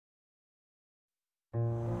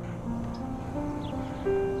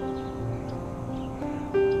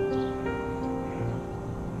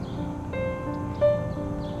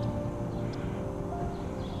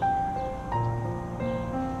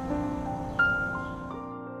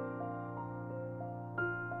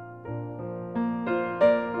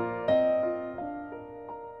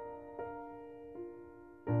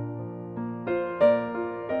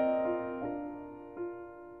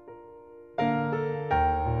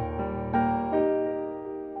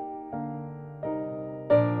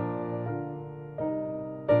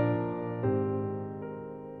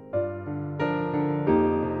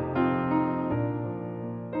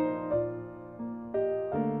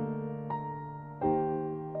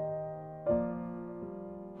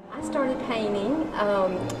painting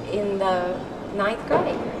in the 9th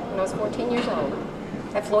grade when I was 14 years old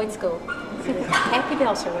at Floyd School. Kathy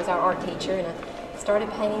Belser was our art teacher, and I started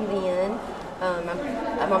painting then.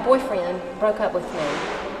 My boyfriend broke up with me,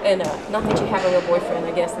 and not that you have a real boyfriend,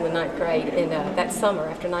 I guess, in the 9th grade, and that summer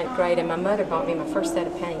after 9th grade, and my mother bought me my first set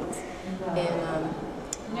of paints. And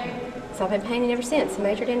so I've been painting ever since.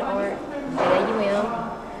 Majored in art at AUM.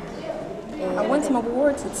 And I won some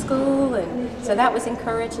awards at school, and so that was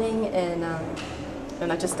encouraging, and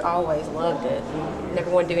I just always loved it, and never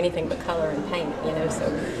wanted to do anything but color and paint, you know, so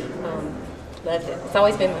loved it. It's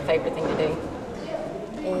always been my favorite thing to do.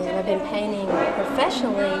 And I've been painting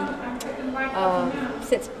professionally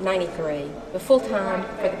since '93, but full-time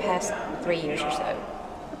for the past 3 years or so.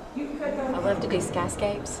 I love to do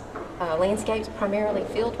skyscapes, landscapes primarily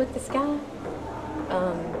filled with the sky.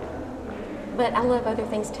 But I love other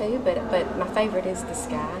things too, but my favorite is the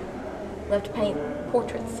sky. Love to paint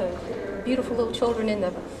portraits of beautiful little children in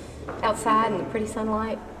the outside in the pretty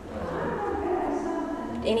sunlight.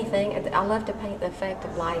 Anything. I love to paint the effect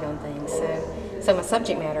of light on things. So my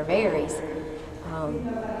subject matter varies.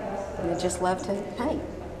 And I just love to paint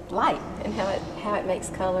light and how it makes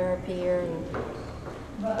color appear and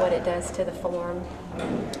what it does to the form.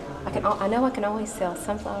 I know I can always sell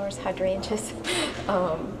sunflowers, hydrangeas.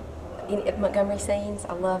 In Montgomery scenes.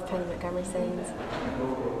 I love painting Montgomery scenes.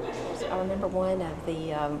 I remember one of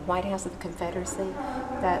the White House of the Confederacy.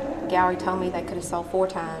 That gallery told me they could have sold 4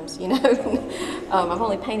 times, you know. I've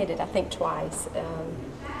only painted it, I think, twice.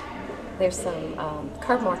 There's some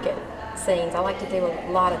curb market scenes. I like to do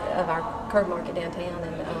a lot of our curb market downtown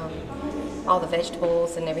and all the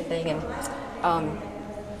vegetables and everything. And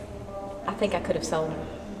I think I could have sold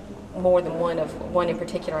more than one in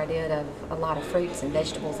particular I did of a lot of fruits and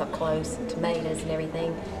vegetables up close, tomatoes and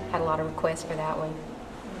everything. Had a lot of requests for that one.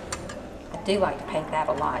 I do like to paint that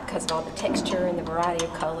a lot because of all the texture and the variety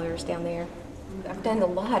of colors down there. I've done a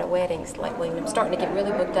lot of weddings lately, and I'm starting to get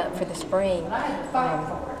really booked up for the spring.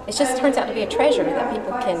 It just turns out to be a treasure that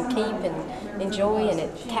people can keep and enjoy, and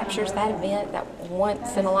it captures that event, that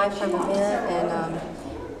once-in-a-lifetime event, and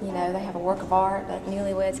you know, they have a work of art that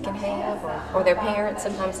newlyweds can have, or their parents.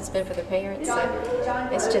 Sometimes it's been for their parents. So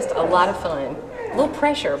it's just a lot of fun. A little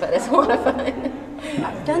pressure, but it's a lot of fun.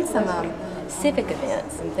 I've done some civic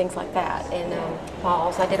events and things like that, and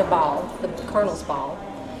balls. I did a ball, the Colonel's Ball,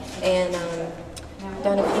 and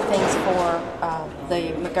done a few things for the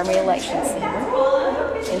Montgomery Election Center.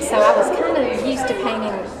 And so I was kind of used to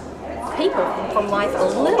painting people from life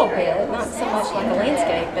a little bit, not so much like a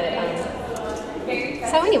landscape, but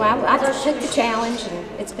so anyway, I just took the challenge,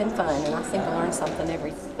 and it's been fun, and I seem to learn something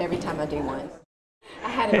every time I do one. I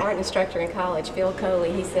had an art instructor in college, Phil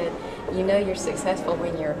Coley. He said, "You know you're successful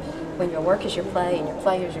when your work is your play and your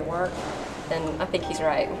play is your work," and I think he's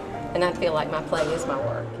right. And I feel like my play is my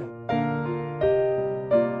work.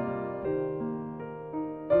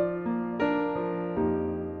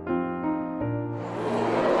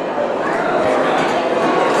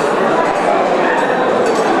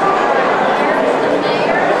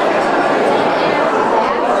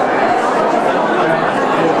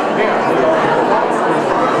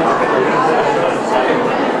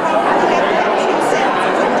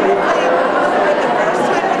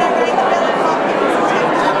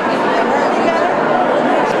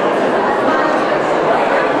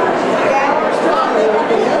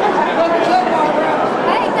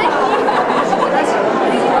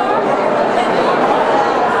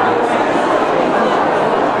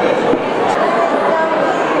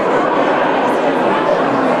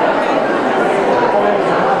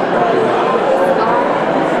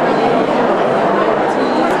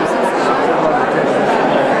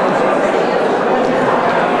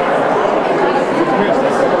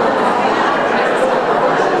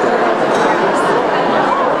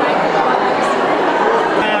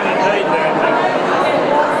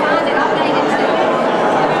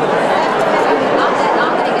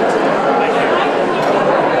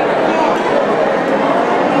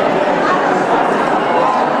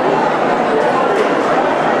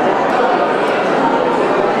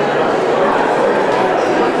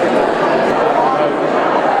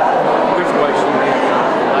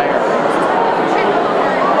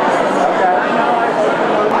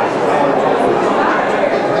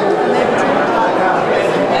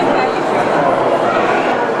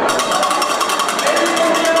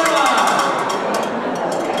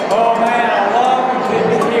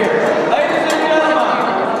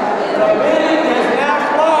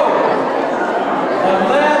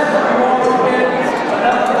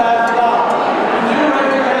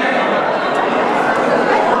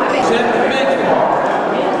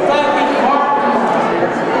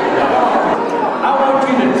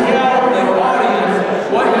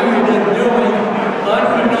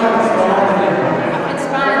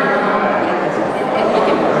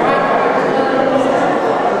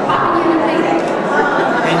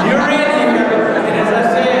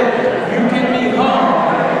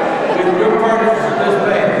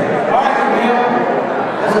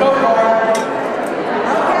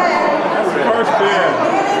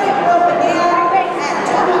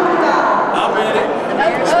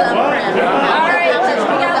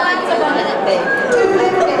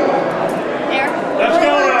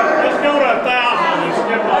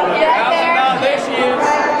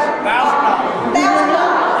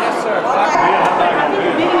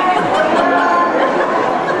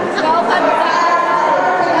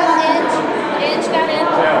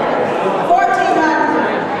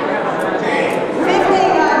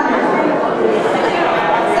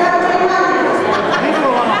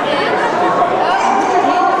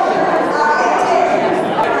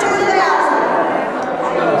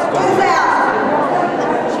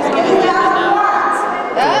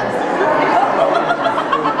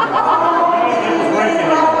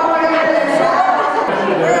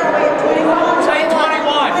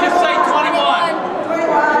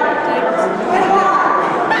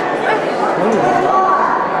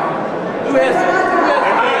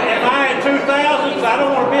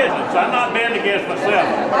 comments. I'm not betting against myself.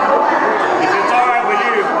 If it's all right with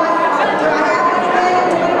you.